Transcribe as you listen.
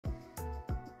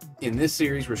In this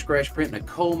series, we're scratch printing a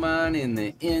coal mine in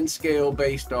the N scale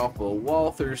based off of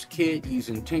Walther's kit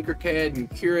using Tinkercad and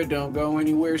Cura. Don't go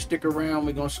anywhere, stick around,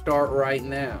 we're going to start right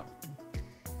now.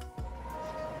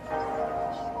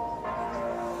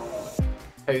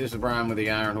 Hey, this is Brian with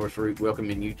the Iron Horse Route,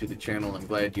 welcoming you to the channel. I'm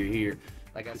glad you're here.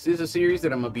 This is a series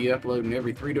that I'm going to be uploading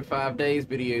every 3 to 5 days.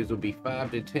 Videos will be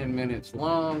 5 to 10 minutes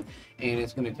long, and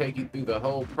it's going to take you through the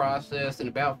whole process in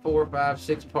about 4, 5,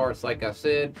 6 parts, like I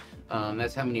said.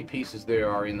 That's how many pieces there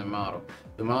are in the model.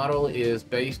 The model is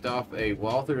based off a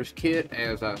Walther's kit,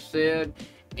 as I said,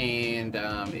 and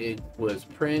it was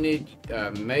printed,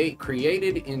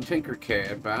 created in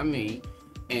Tinkercad by me,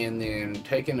 and then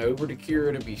taken over to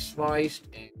Cura to be sliced,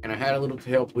 and I had a little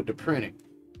help with the printing.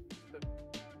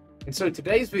 And so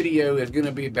today's video is going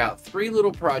to be about 3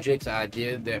 little projects I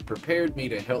did that prepared me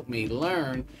to help me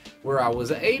learn where I was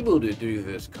able to do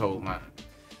this coal mine.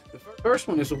 The first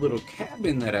one is a little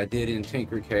cabin that I did in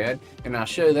Tinkercad, and I'll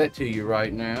show that to you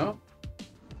right now.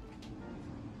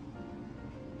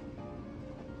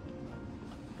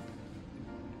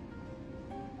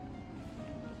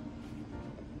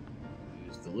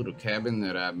 It's the little cabin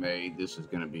that I made. This is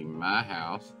going to be my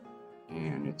house.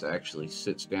 And it actually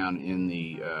sits down in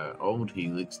the old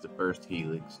helix, the first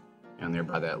helix, down there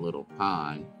by that little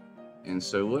pine. And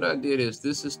so what I did is,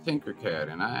 this is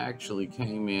Tinkercad, and I actually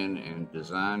came in and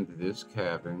designed this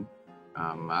cabin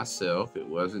myself. It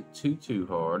wasn't too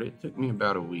hard. It took me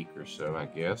about a week or so, I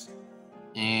guess.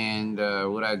 And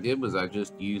what I did was I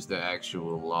just used the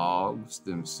actual logs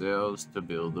themselves to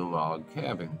build the log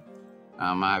cabin.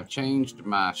 I've changed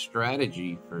my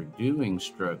strategy for doing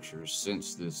structures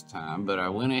since this time, but I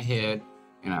went ahead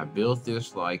and I built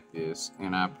this like this,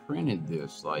 and I printed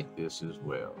this like this as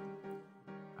well.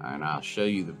 And I'll show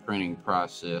you the printing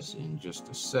process in just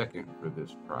a second for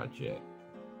this project.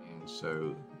 And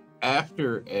so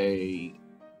after a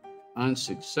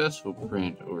unsuccessful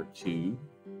print or two,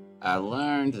 I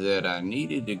learned that I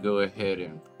needed to go ahead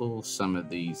and pull some of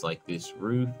these, like this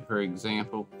roof, for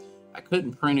example. I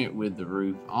couldn't print it with the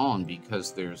roof on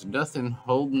because there's nothing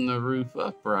holding the roof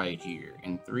up right here,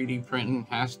 and 3D printing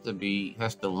has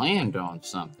to land on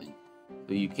something.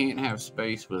 So you can't have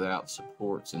space without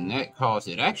supports, and that caused,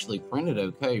 it actually printed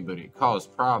okay, but it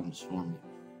caused problems for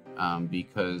me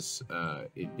because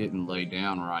it didn't lay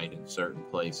down right in certain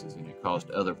places, and it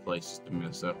caused other places to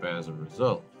mess up as a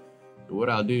result. So what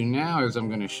I'll do now is I'm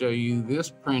going to show you this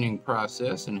printing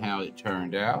process and how it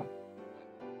turned out.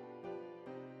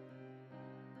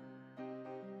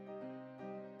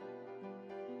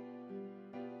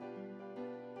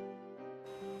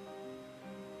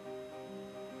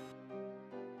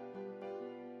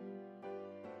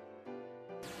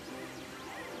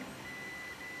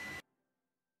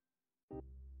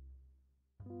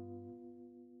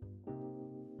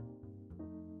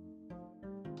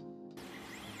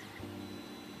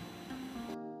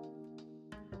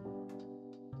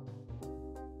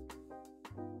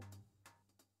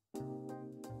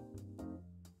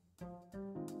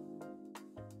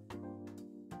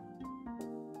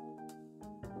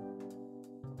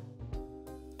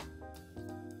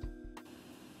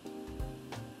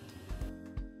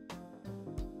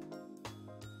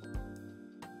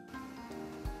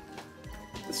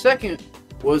 The second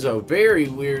was a very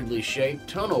weirdly shaped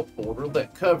tunnel portal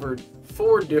that covered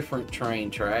 4 different train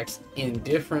tracks in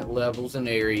different levels and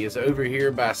areas over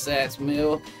here by Sat's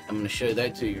Mill. I'm going to show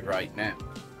that to you right now.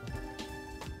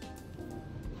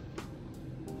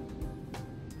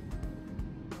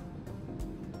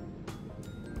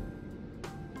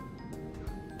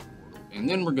 And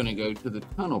then we're going to go to the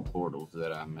tunnel portals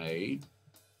that I made.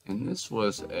 And this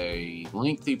was a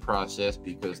lengthy process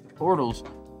because the portals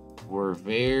were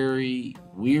very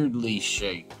weirdly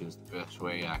shaped, is the best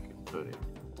way I can put it.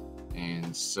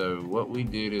 And so what we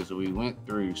did is we went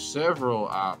through several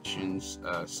options,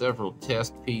 several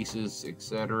test pieces,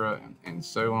 etc., and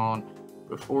so on,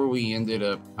 before we ended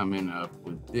up coming up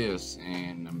with this.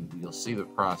 And you'll see the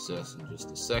process in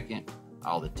just a second,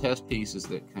 all the test pieces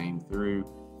that came through.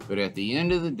 But at the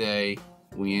end of the day,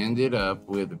 we ended up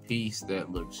with a piece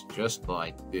that looks just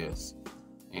like this.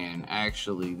 And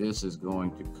actually, this is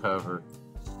going to cover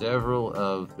several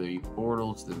of the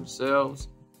portals themselves.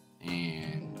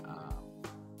 And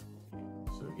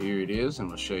so here it is, and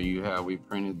we'll show you how we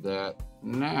printed that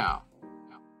now.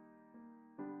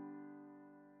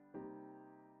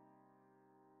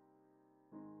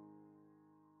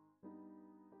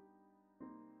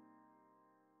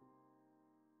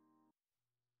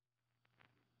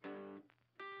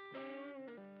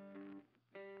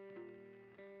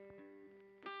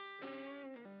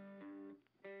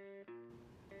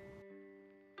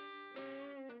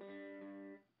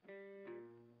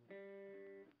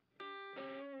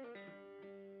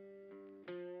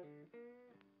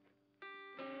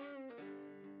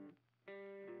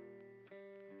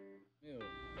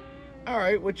 All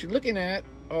right, what you're looking at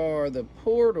are the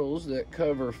portals that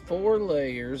cover 4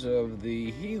 layers of the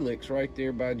helix right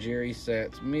there by Jerry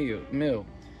Satt's mill.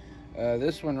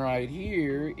 This one right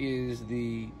here is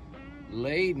the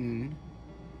Leyden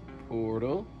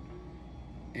portal,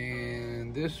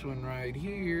 and this one right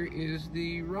here is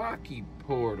the Rocky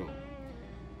portal.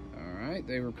 All right,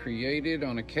 they were created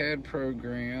on a CAD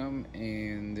program,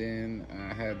 and then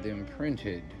I had them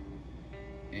printed.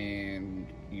 And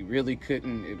you really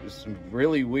couldn't, it was some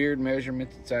really weird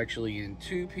measurements. It's actually in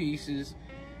 2 pieces,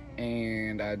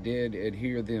 and I did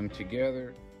adhere them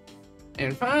together.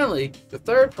 And finally, the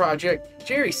third project,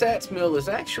 Jerry Satt's mill is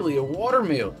actually a water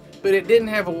mill, but it didn't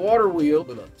have a water wheel.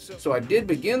 So I did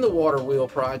begin the water wheel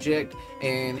project,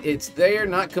 and it's there,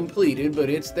 not completed, but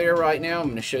it's there right now. I'm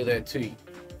going to show that to you.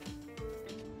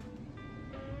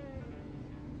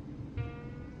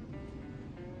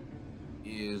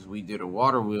 We did a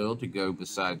water wheel to go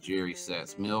beside Jerry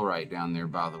Satt's mill right down there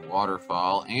by the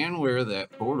waterfall, and where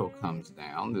that portal comes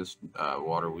down, this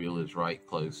water wheel is right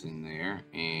close in there.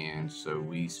 And so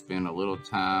we spent a little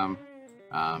time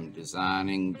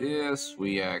designing this.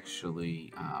 We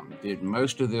actually did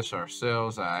most of this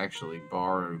ourselves. I actually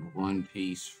borrowed one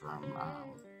piece from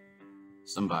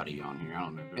somebody on here, I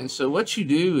don't know. And so what you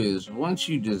do is, once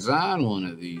you design one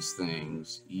of these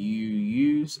things, you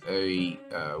use a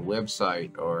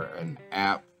website or an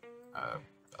app,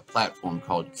 a platform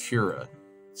called Cura,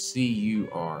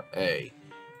 C-U-R-A.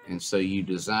 And so you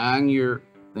design your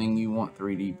thing you want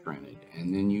 3D printed,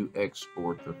 and then you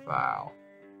export the file.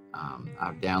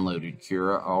 I've downloaded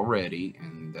Cura already,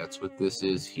 and that's what this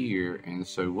is here. And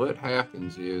so what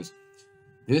happens is,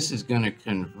 this is going to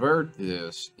convert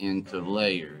this into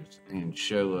layers and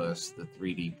show us the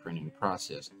 3D printing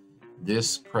process.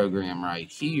 This program right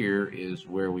here is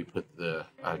where we put the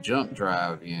jump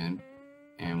drive in,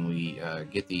 and we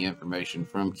get the information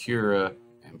from Cura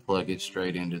and plug it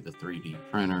straight into the 3D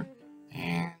printer,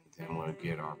 and then we'll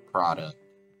get our product.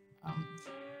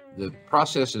 The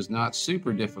process is not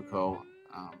super difficult,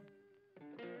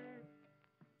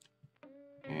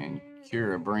 and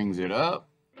Cura brings it up.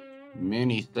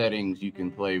 Many settings you can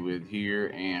play with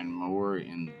here and more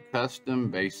in the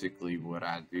custom. Basically what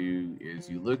I do is,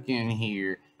 you look in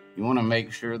here, you want to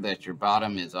make sure that your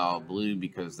bottom is all blue,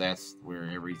 because that's where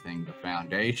everything, the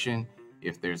foundation,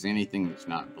 if there's anything that's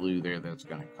not blue there, that's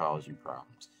going to cause you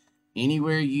problems.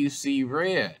 Anywhere you see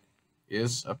red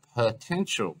is a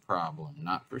potential problem,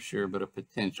 not for sure, but a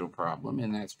potential problem,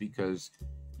 and that's because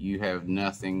you have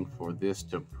nothing for this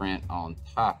to print on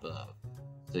top of.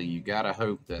 So you gotta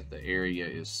hope that the area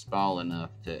is small enough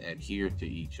to adhere to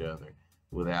each other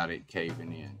without it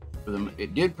caving in.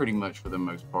 It did pretty much for the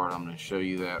most part. I'm gonna show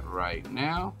you that right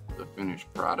now, the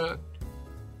finished product.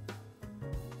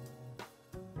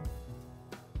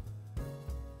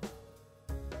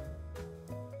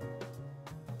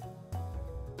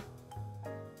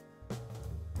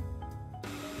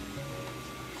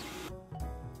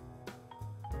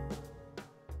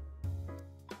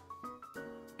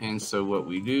 And so what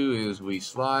we do is we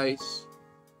slice,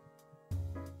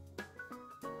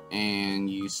 and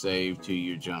you save to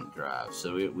your jump drive.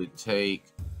 So it would take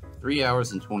 3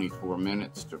 hours and 24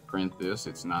 minutes to print this.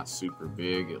 It's not super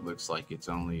big. It looks like it's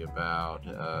only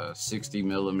about 60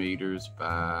 millimeters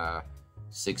by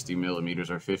 60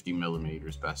 millimeters, or 50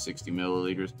 millimeters by 60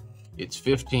 milliliters. It's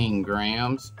 15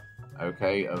 grams,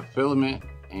 okay, of filament.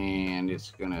 And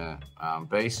it's gonna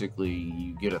basically,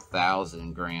 you get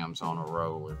 1,000 grams on a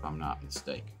roll, if I'm not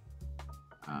mistaken.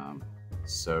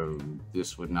 So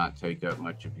this would not take up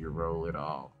much of your roll at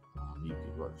all.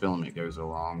 Filament goes a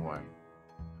long way.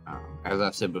 As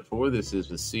I said before, this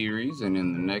is a series, and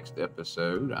in the next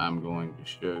episode, I'm going to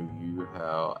show you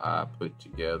how I put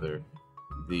together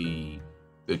the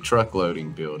truck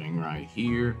loading building right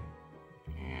here.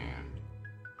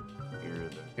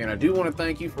 And I do want to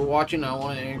thank you for watching. I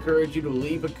want to encourage you to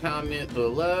leave a comment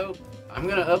below. I'm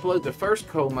going to upload the first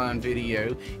coal mine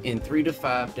video in 3 to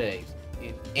 5 days.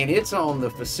 And it's on the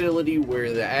facility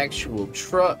where the actual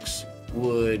trucks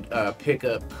would pick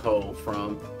up coal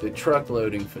from, the truck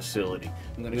loading facility.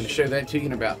 I'm going to show that to you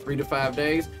in about 3 to 5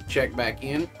 days. Check back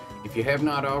in. If you have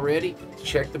not already,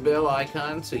 check the bell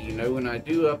icon so you know when I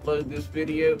do upload this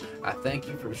video. I thank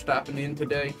you for stopping in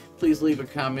today. Please leave a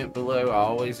comment below. I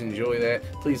always enjoy that.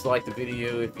 Please like the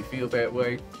video if you feel that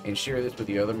way, and share this with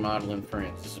the other modeling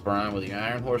friends. This is Brian with the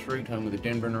Iron Horse Route, home of the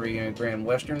Denver and Rio Grand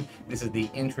Western. This is the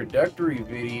introductory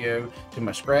video to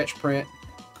my scratch print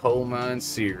coal mine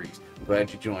series. I'm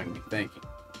glad you joined me. Thank you.